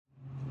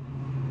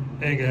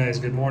Hey guys,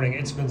 good morning.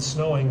 It's been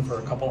snowing for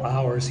a couple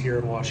hours here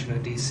in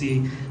Washington,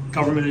 D.C.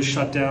 Government is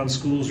shut down,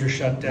 schools are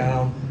shut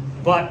down,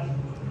 but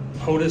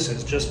POTUS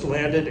has just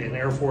landed in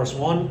Air Force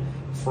One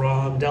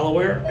from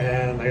Delaware,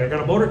 and they're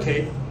going to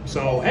motorcade.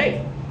 So,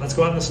 hey, let's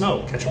go out in the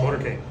snow, catch a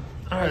motorcade.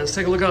 All right, let's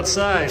take a look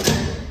outside.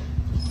 Well,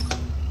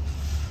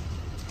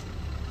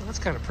 that's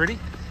kind of pretty.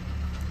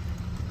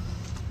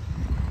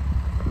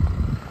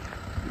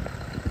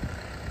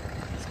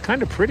 It's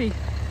kind of pretty,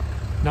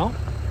 no?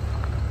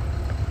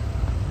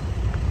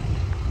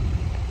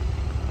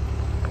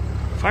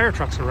 Fire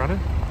trucks are running.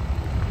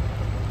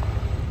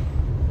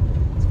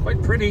 It's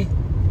quite pretty.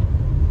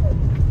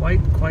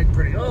 Quite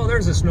pretty. Oh,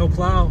 there's a snow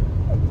plow.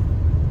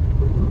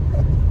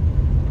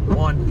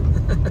 One.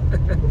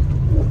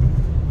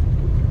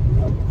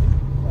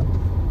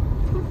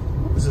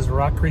 This is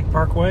Rock Creek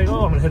Parkway.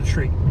 Oh, I'm gonna hit a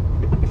tree.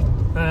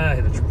 I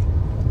hit a tree.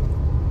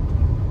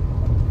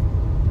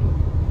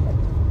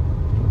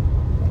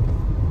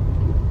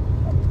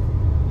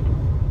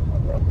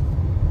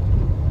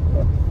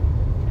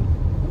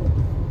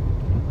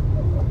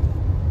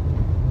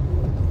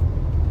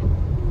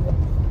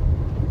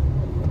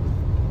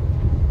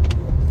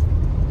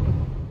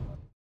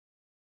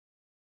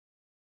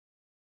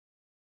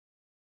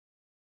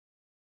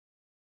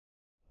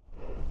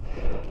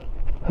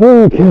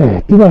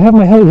 Okay, do I have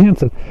my Helly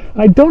Hansen?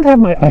 I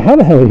have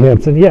a Helly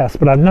Hansen, yes,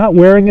 but I'm not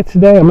wearing it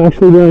today. I'm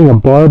actually wearing a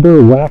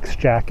Barber wax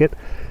jacket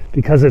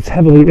because it's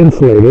heavily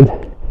insulated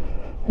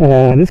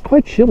and it's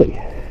quite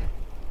chilly.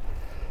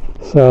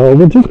 So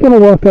we're just going to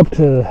walk up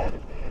to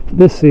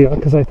this here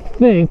because I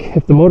think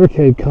if the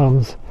motorcade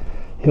comes,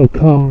 he'll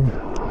come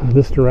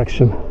this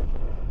direction.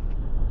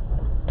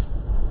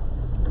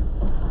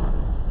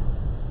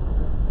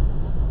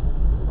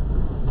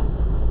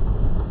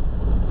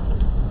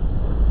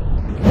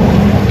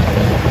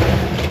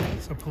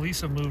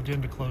 Police have moved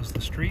in to close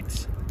the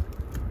streets.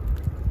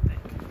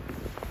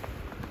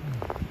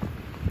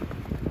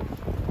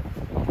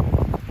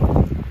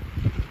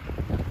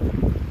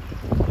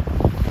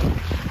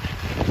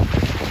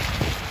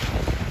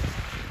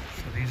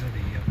 So these are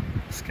the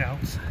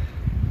scouts.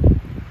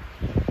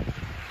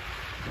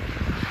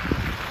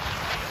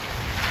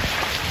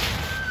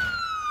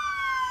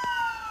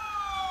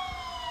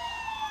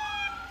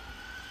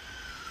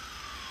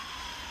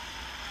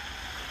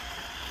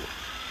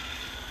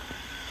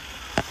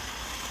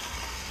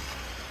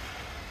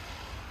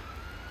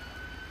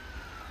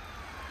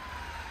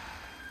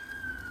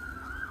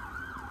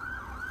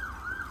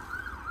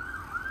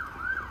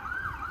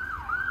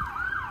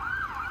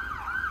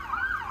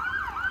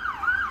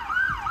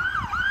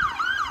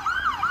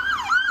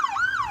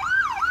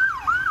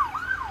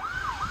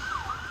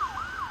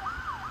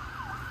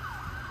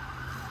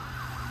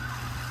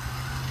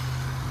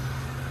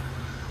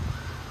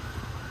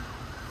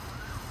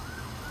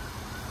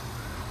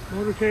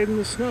 Motorcade in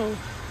the snow.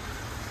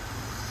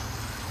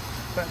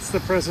 That's the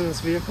president's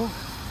vehicle.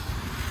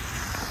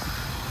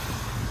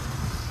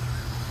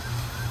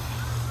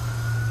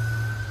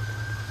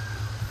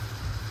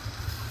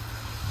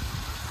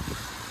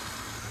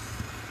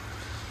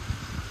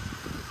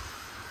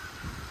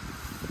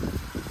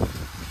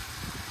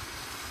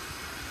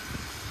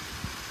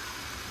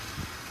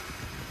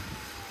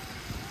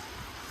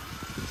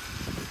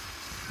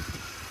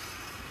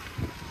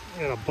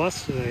 I got a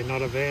bus today,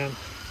 not a van.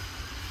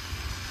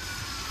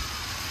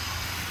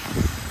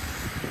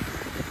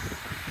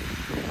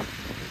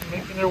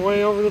 Making their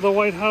way over to the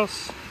White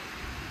House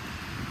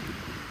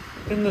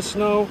in the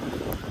snow.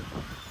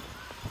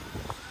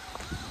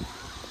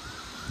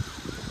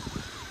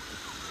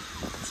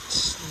 It's a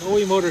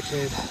snowy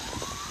motorcade.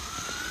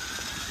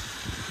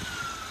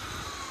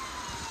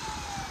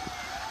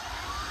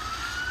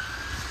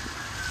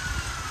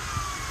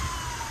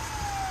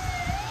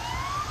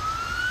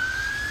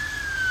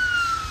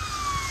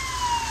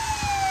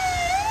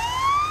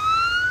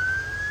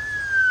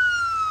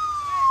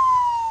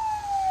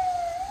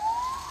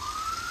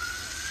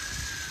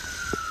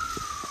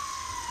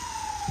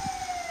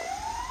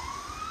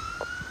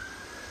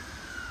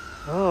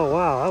 Oh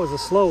wow, that was a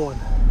slow one.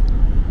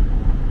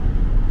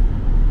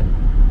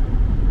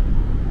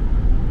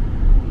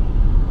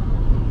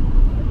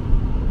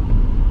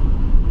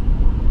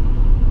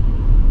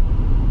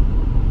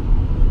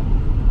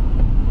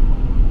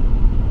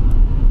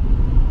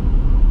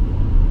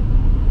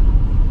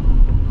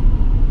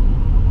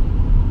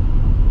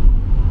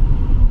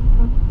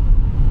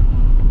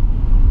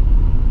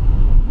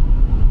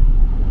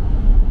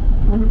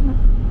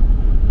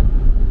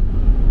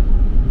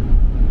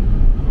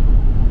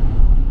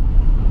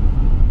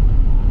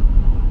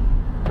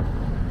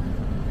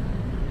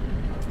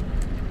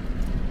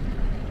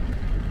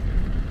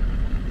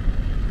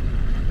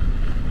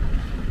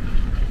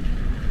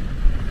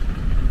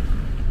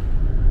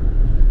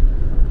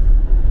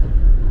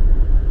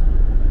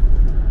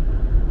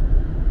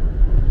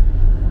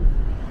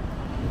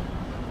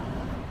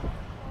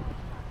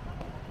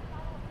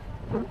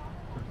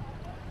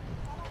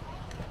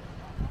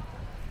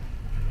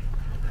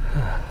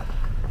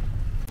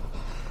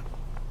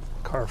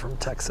 Car from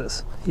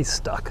Texas. He's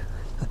stuck.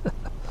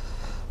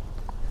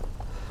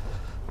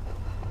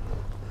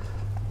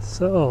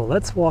 So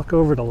let's walk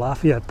over to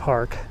Lafayette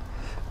Park,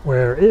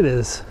 where it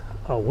is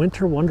a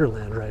winter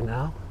wonderland right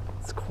now.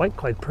 It's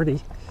quite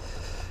pretty.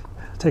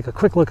 Take a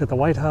quick look at the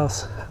White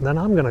House, and then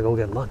I'm gonna go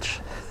get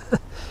lunch.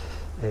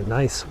 A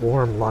nice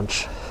warm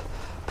lunch,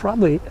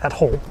 probably at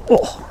home.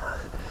 Oh,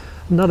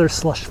 another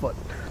slush foot.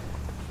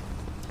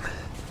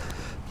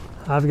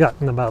 I've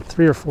gotten about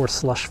 3 or 4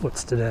 slush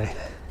foots today,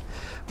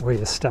 where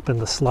you step in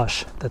the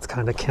slush that's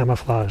kind of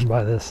camouflaged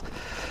by this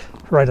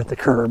right at the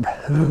curb.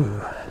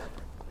 Ooh.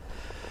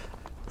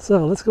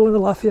 So let's go into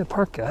Lafayette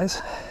Park,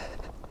 guys.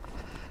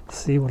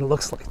 See what it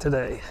looks like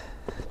today.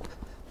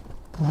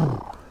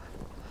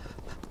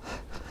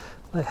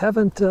 I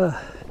haven't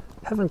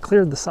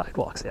cleared the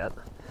sidewalks yet.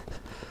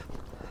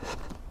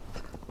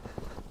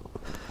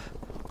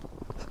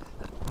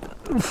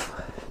 Oof.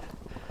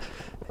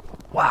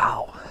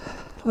 Wow,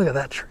 look at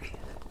that tree.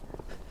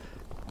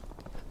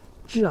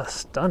 Just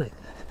stunning.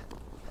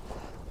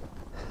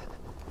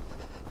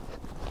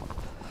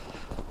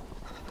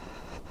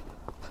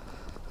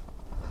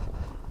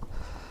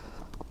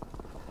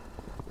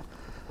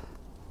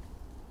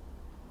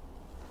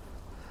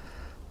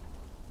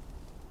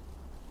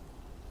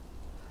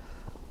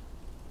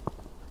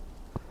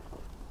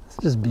 It's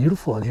just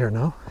beautiful in here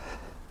now.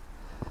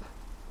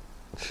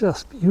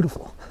 Just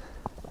beautiful.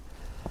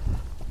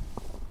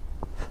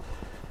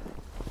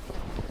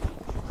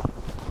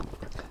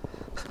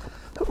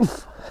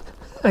 Oof.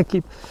 I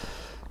keep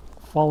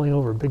falling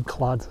over big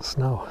clods of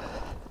snow.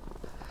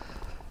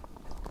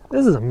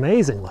 This is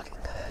amazing looking.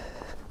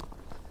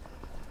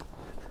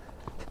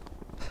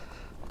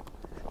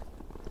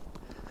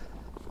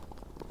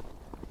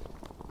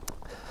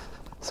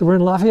 So we're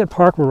in Lafayette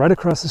Park. We're right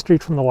across the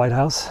street from the White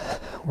House.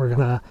 We're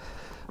gonna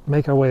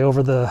make our way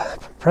over. The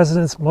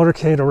president's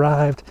motorcade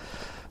arrived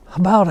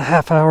about a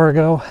half hour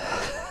ago.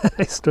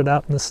 I stood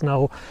out in the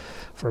snow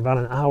for about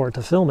an hour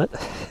to film it.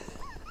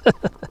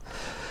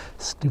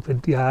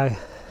 Stupid guy.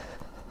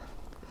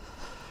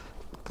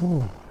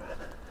 Ooh.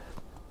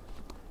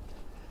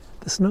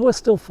 The snow is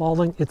still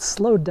falling. It's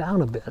slowed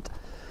down a bit.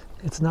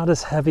 It's not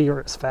as heavy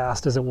or as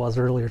fast as it was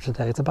earlier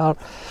today. It's about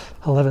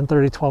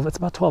 11:30, 12. It's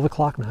about 12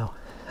 o'clock now.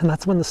 And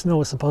that's when the snow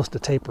was supposed to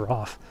taper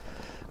off.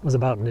 It was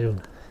about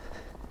noon.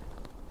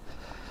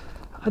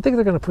 I think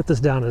they're going to put this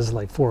down as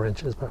like 4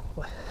 inches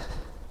probably.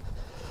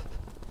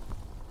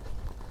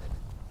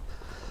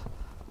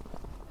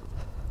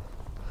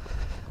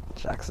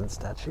 Jackson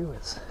statue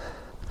is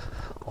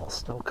all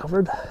snow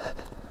covered.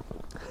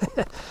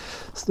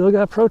 Still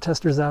got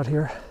protesters out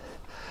here.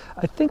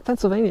 I think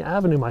Pennsylvania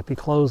Avenue might be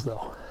closed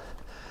though.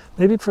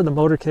 Maybe for the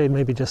motorcade,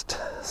 maybe just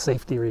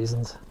safety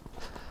reasons.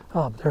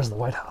 Oh, but there's the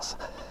White House.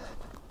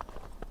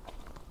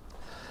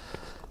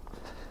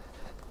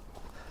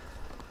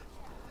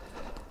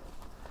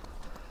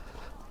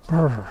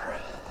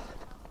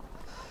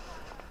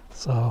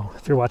 So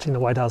if you're watching the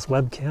White House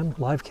webcam,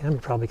 live cam, you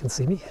probably can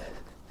see me.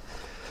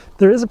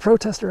 There is a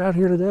protester out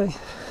here today.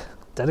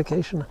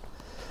 Dedication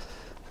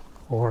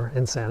or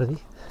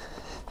insanity.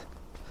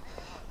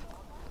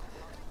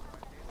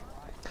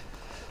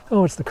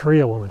 Oh, it's the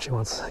Korea woman. She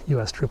wants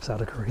U.S. troops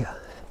out of Korea.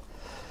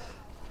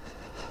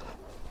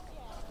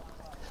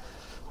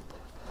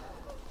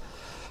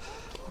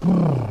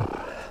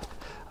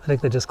 I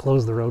think they just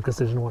closed the road because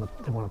they didn't want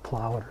to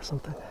plow it or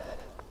something.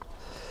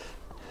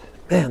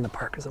 Man, the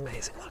park is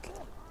amazing looking.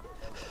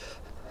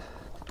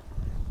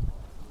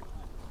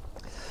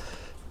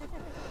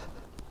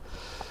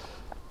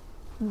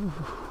 Ooh.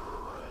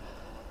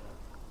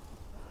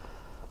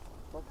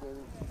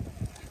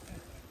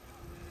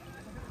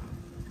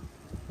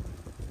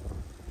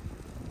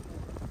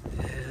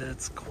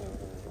 It's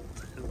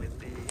cold and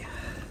windy.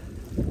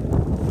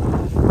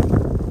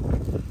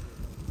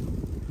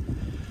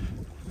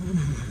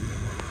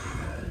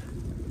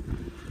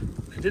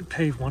 They did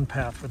pave one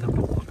path for them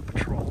to walk and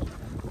patrol.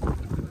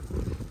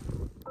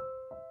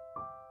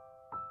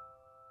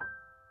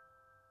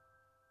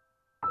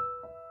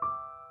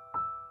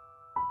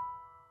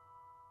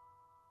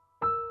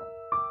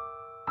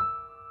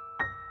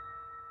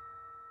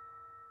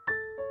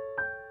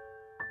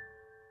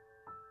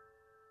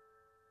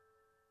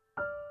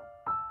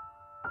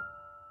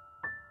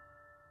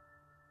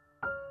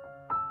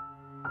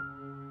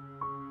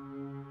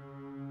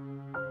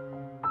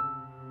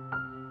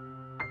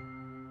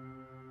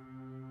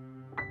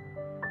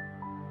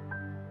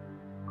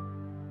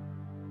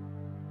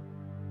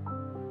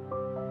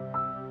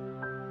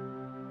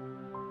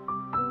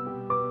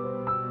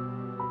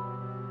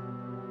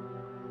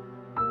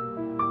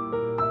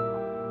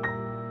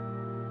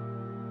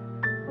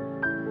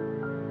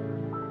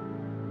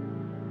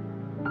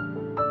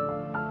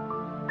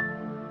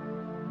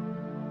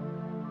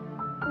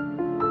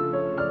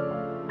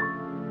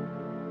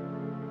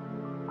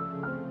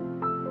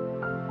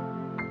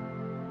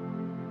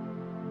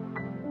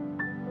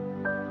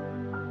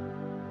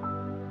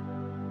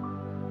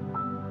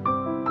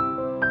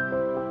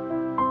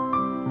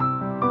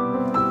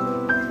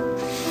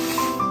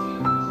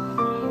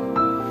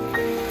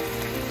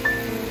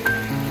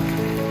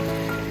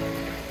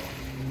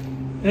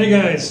 Hey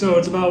guys, so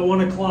it's about 1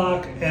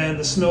 o'clock and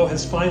the snow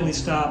has finally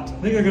stopped. I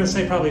think they're going to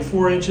say probably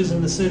 4 inches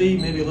in the city,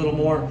 maybe a little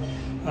more.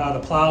 The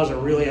plows are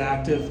really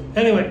active.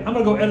 Anyway, I'm going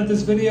to go edit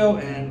this video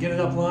and get it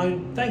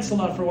upline. Thanks a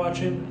lot for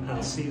watching.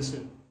 I'll see you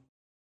soon.